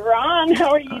 Pastor Ron. How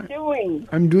are you doing?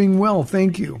 I'm doing well,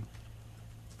 thank you.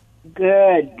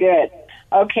 Good.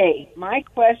 Okay, my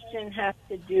question has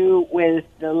to do with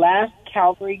the last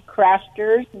Calvary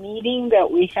Crafters meeting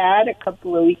that we had a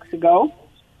couple of weeks ago.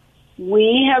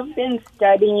 We have been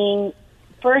studying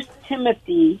 1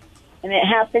 Timothy, and it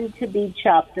happened to be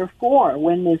chapter 4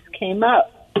 when this came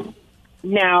up.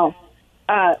 Now,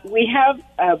 we have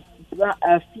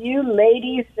a few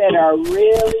ladies that are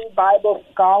really Bible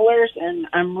scholars, and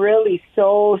I'm really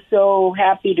so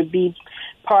happy to be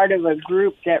part of a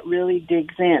group that really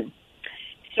digs in.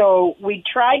 So we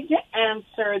tried to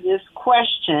answer this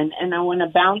question, and I want to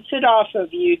bounce it off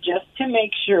of you just to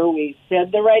make sure we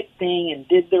said the right thing and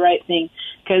did the right thing,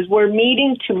 because we're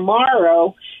meeting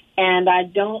tomorrow, and I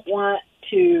don't want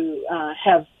to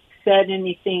have said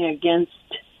anything against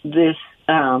this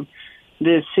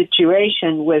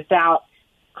situation without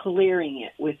clearing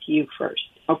it with you first.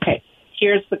 Okay,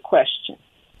 here's the question.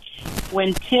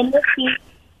 When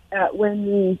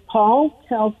Paul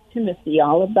tells Timothy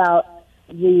all about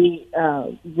the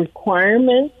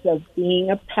requirements of being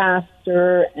a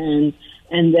pastor and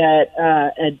that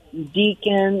a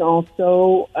deacon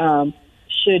also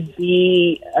should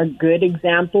be a good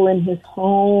example in his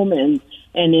home and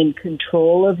in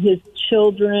control of his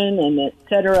children and et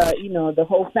cetera, the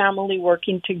whole family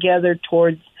working together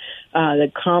towards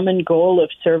the common goal of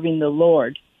serving the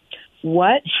Lord.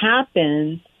 What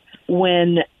happens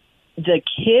when the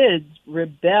kids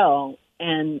rebel,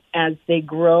 and as they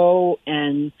grow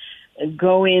and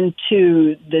go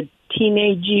into the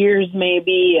teenage years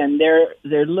maybe, and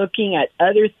they're looking at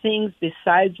other things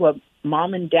besides what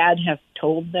mom and dad have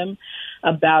told them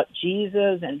about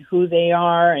Jesus and who they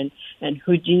are and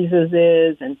who Jesus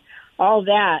is and all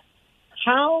that,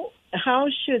 how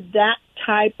should that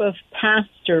type of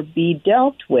pastor be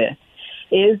dealt with?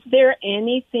 Is there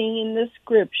anything in the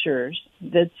scriptures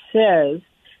that says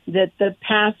that the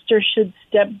pastor should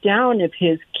step down if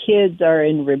his kids are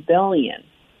in rebellion?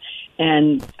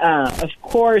 And, of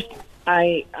course,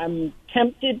 I'm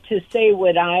tempted to say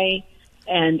what I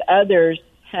and others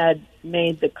had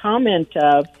made the comment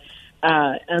of,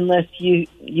 unless you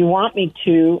want me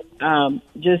to,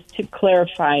 just to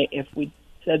clarify if we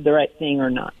said the right thing or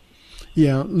not.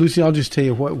 Yeah, Lucy, I'll just tell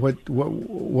you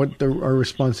what our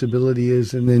responsibility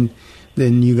is, and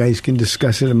then you guys can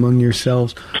discuss it among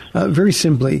yourselves. Very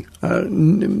simply,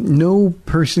 no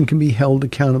person can be held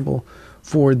accountable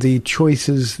for the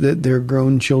choices that their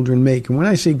grown children make. And when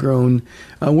I say grown,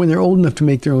 when they're old enough to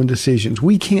make their own decisions,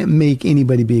 we can't make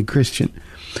anybody be a Christian.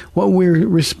 What we're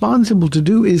responsible to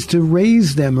do is to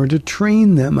raise them or to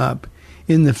train them up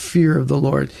in the fear of the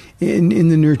Lord, in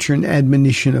the nurture and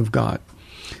admonition of God.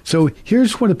 So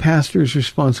here's what a pastor is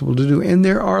responsible to do. And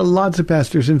there are lots of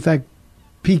pastors. In fact,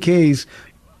 PKs,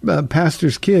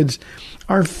 pastors' kids,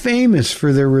 are famous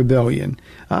for their rebellion.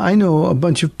 I know a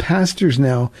bunch of pastors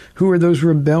now who are those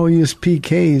rebellious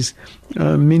PKs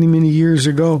many years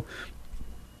ago.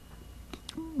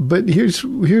 But here's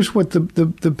what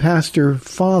the pastor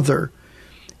father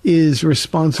is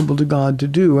responsible to God to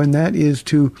do, and that is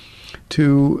to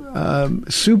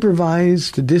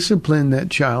supervise, to discipline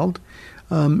that child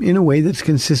in a way that's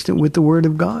consistent with the Word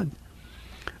of God.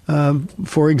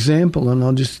 For example,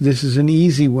 and this is an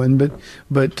easy one,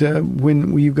 but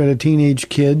when you've got a teenage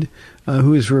kid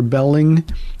who is rebelling,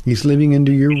 he's living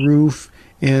under your roof,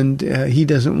 and he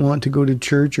doesn't want to go to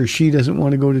church, or she doesn't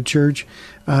want to go to church,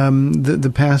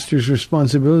 the pastor's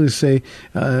responsibility is to say,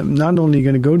 not only are you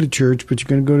going to go to church, but you're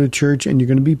going to go to church and you're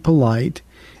going to be polite,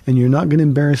 and you're not going to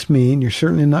embarrass me, and you're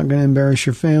certainly not going to embarrass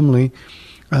your family.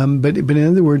 But in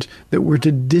other words, that we're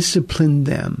to discipline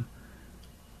them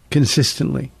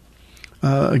consistently.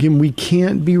 Again, we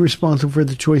can't be responsible for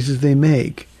the choices they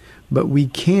make, but we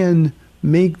can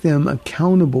make them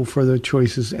accountable for their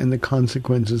choices and the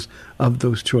consequences of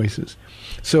those choices.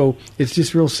 So it's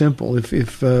just real simple.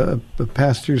 If a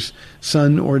pastor's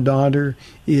son or daughter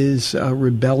is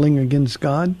rebelling against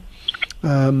God,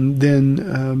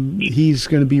 then he's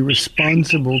going to be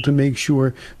responsible to make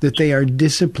sure that they are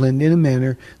disciplined in a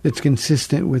manner that's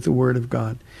consistent with the Word of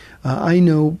God. I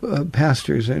know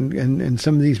pastors, and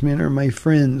some of these men are my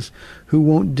friends, who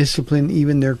won't discipline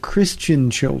even their Christian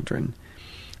children.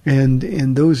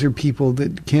 And those are people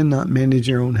that cannot manage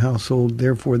their own household.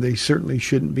 Therefore, they certainly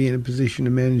shouldn't be in a position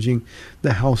of managing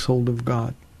the household of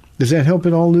God. Does that help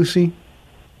at all, Lucy?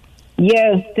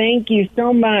 Yes, thank you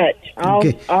so much.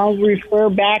 I'll refer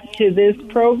back to this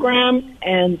program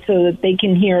and so that they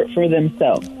can hear it for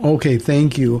themselves. Okay,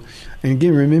 thank you. And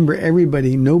again, remember,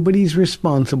 nobody's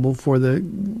responsible for the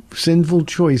sinful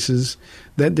choices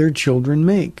that their children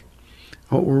make.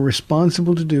 What we're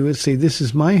responsible to do is say, this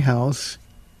is my house.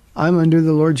 I'm under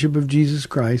the lordship of Jesus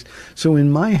Christ. So in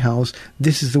my house,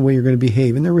 this is the way you're going to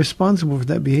behave. And they're responsible for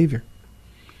that behavior.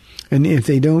 And if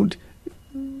they don't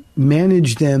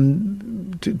manage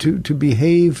them to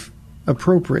behave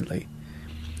appropriately,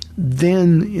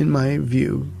 then, in my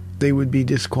view, they would be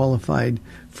disqualified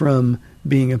from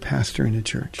being a pastor in a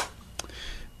church.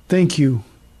 Thank you,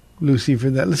 Lucy, for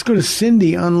that. Let's go to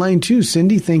Cindy on line 2.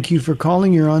 Cindy, thank you for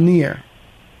calling. You're on the air.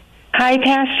 Hi,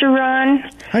 Pastor Ron.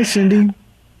 Hi, Cindy.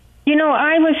 You know,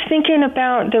 I was thinking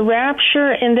about the rapture,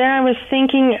 and then I was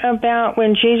thinking about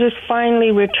when Jesus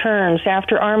finally returns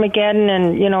after Armageddon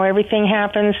and, you know, everything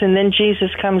happens, and then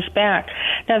Jesus comes back.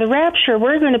 Now, the rapture,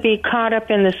 we're going to be caught up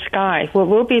in the sky.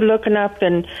 We'll be looking up,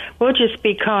 and we'll just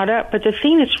be caught up. But the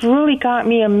thing that's really got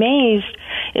me amazed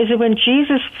is that when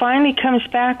Jesus finally comes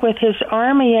back with his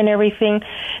army and everything,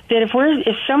 that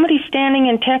if somebody's standing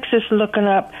in Texas looking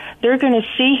up, they're going to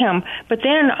see him. But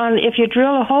then if you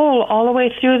drill a hole all the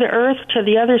way through the earth to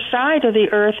the other side of the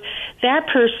earth, that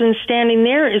person standing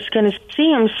there is going to see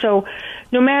him. So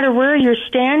no matter where you're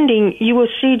standing, you will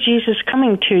see Jesus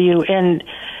coming to you. And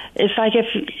it's like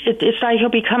he'll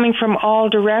be coming from all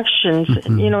directions,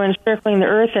 you know, encircling the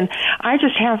earth. And I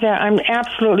just have that. I'm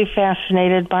absolutely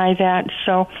fascinated by that.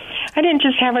 So I didn't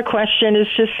just have a question.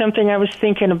 It's just something I was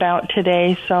thinking about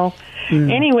today. So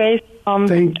anyways, I'm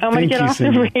going to get off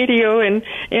the radio and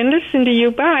listen to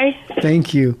you. Bye.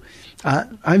 Thank you.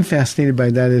 I'm fascinated by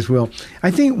that as well.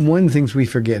 I think one of the things we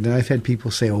forget, and I've had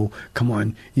people say, oh, come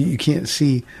on, you can't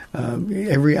see,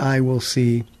 every eye will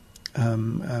see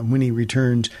when he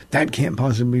returns. That can't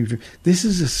possibly be true. This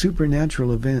is a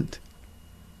supernatural event.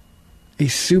 A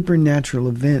supernatural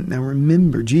event. Now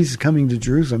remember, Jesus coming to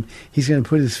Jerusalem, he's going to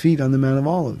put his feet on the Mount of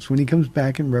Olives. When he comes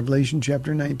back in Revelation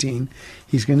chapter 19,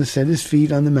 he's going to set his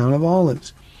feet on the Mount of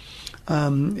Olives.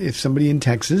 If somebody in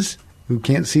Texas who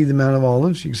can't see the Mount of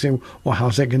Olives, you can say, well,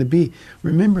 how's that going to be?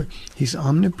 Remember, he's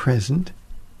omnipresent.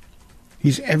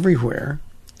 He's everywhere.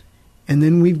 And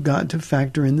then we've got to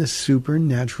factor in the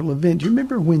supernatural event. Do you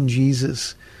remember when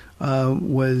Jesus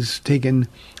was taken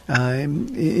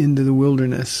into the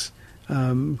wilderness,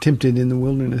 tempted in the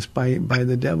wilderness by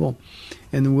the devil?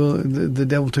 And the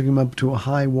devil took him up to a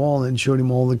high wall and showed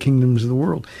him all the kingdoms of the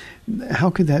world. How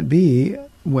could that be?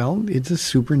 Well, it's a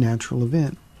supernatural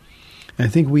event. I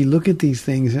think we look at these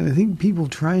things, and I think people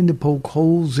trying to poke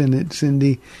holes in it,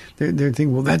 Cindy, they're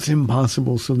thinking, well, that's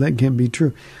impossible, so that can't be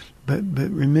true. But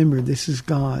remember, this is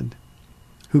God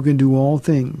who can do all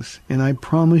things. And I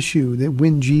promise you that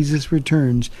when Jesus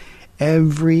returns,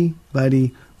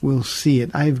 everybody will see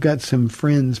it. I've got some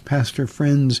friends, pastor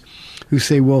friends, who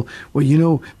say, well, you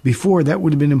know, before that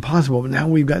would have been impossible, but now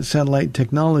we've got satellite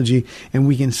technology and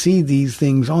we can see these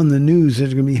things on the news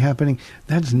that are going to be happening.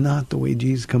 That's not the way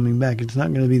Jesus is coming back. It's not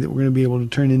going to be that we're going to be able to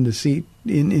turn into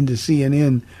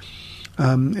CNN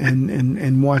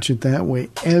and watch it that way.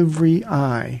 Every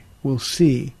eye will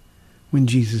see when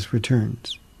Jesus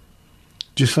returns.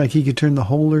 Just like he could turn the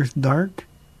whole earth dark,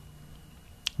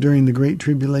 during the Great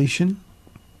Tribulation,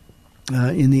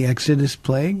 in the Exodus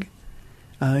plague,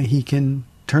 he can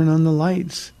turn on the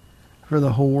lights for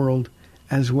the whole world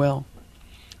as well.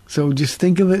 So just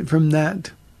think of it from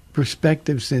that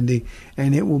perspective, Cindy,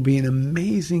 and it will be an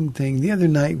amazing thing. The other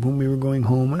night when we were going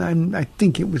home, and I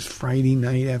think it was Friday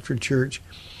night after church,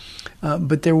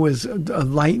 but there was a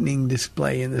lightning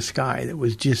display in the sky that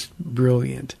was just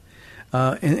brilliant.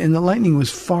 And the lightning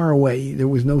was far away. There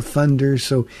was no thunder,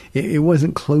 so it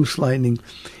wasn't close lightning.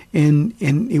 And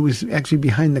it was actually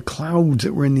behind the clouds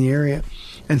that were in the area.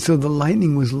 And so the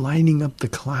lightning was lighting up the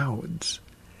clouds.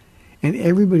 And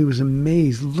everybody was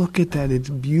amazed. Look at that. It's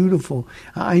beautiful.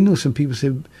 I know some people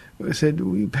said,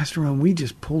 Pastor Ron, we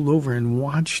just pulled over and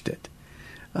watched it.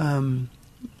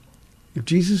 If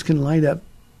Jesus can light up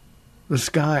the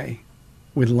sky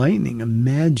with lightning,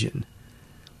 imagine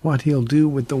what he'll do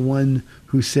with the one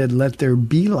who said, let there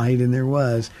be light, and there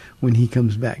was, when he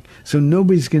comes back. So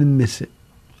nobody's going to miss it.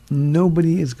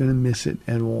 Nobody is going to miss it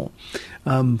at all.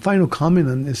 Final comment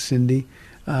on this, Cindy.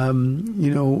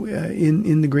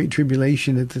 In the Great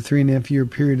Tribulation, at the 3.5-year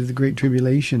period of the Great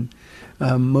Tribulation,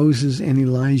 Moses and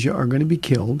Elijah are going to be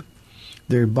killed.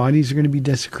 Their bodies are going to be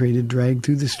desecrated, dragged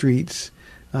through the streets,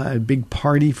 a big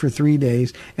party for 3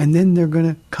 days, and then they're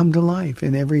going to come to life,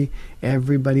 and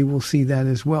everybody will see that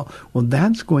as well. Well,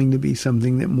 that's going to be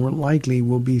something that more likely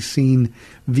will be seen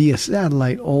via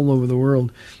satellite all over the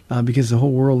world, because the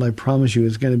whole world, I promise you,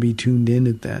 is going to be tuned in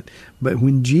at that. But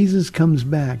when Jesus comes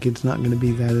back, it's not going to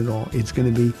be that at all. It's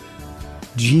going to be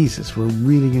Jesus. We're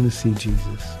really going to see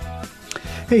Jesus.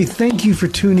 Hey, thank you for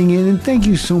tuning in, and thank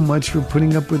you so much for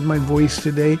putting up with my voice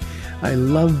today. I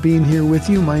love being here with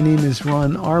you. My name is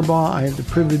Ron Arbaugh. I have the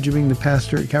privilege of being the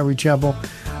pastor at Calvary Chapel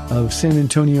of San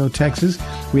Antonio, Texas.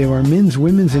 We have our men's,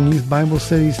 women's, and youth Bible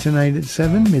studies tonight at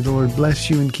 7. May the Lord bless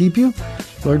you and keep you.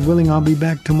 Lord willing, I'll be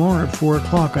back tomorrow at 4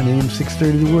 o'clock on AM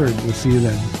 630 The Word. We'll see you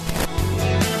then.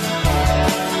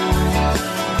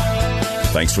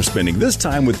 Thanks for spending this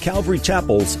time with Calvary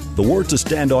Chapel's The Word to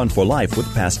Stand On for Life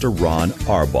with Pastor Ron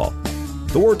Arbaugh.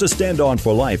 The Word to Stand On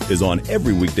for Life is on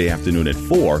every weekday afternoon at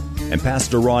 4, and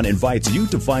Pastor Ron invites you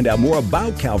to find out more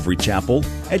about Calvary Chapel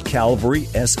at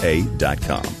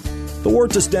calvarysa.com. The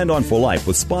Word to Stand On for Life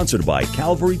was sponsored by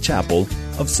Calvary Chapel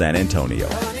of San Antonio.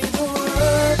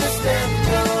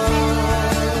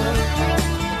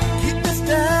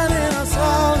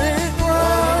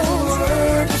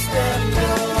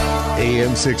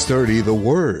 AM 630, The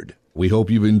Word. We hope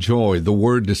you've enjoyed The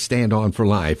Word to Stand On for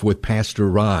Life with Pastor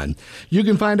Ron. You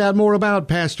can find out more about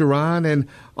Pastor Ron and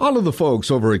all of the folks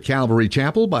over at Calvary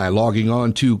Chapel by logging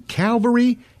on to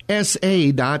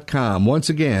calvarysa.com. Once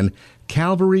again,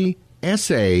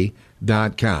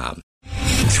 calvarysa.com.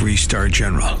 3-star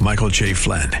General Michael J.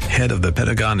 Flynn, head of the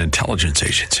Pentagon Intelligence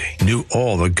Agency, knew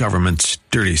all the government's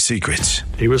dirty secrets.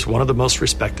 He was one of the most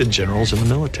respected generals in the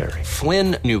military.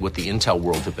 Flynn knew what the intel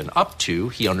world had been up to.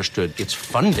 He understood its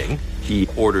funding. He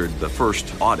ordered the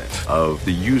first audit of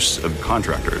the use of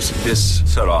contractors. This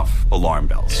set off alarm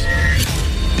bells.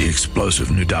 The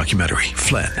explosive new documentary,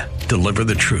 Flynn, Deliver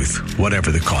the Truth, Whatever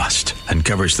the Cost,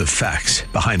 uncovers the facts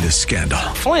behind this scandal.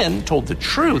 Flynn told the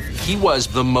truth. He was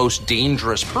the most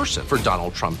dangerous person for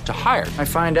Donald Trump to hire. I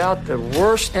find out the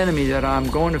worst enemy that I'm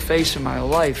going to face in my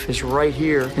life is right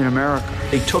here in America.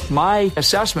 They took my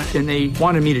assessment and they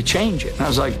wanted me to change it. And I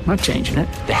was like, I'm not changing it.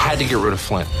 They had to get rid of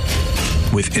Flynn.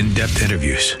 With in-depth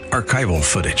interviews, archival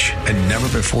footage, and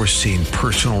never-before-seen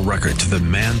personal records of the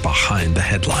man behind the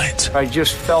headlines. I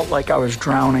just felt like I was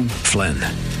drowning. Flynn,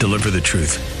 Deliver the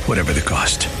Truth, Whatever the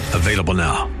Cost. Available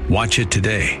now. Watch it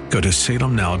today. Go to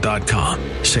salemnow.com.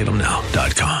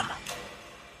 salemnow.com.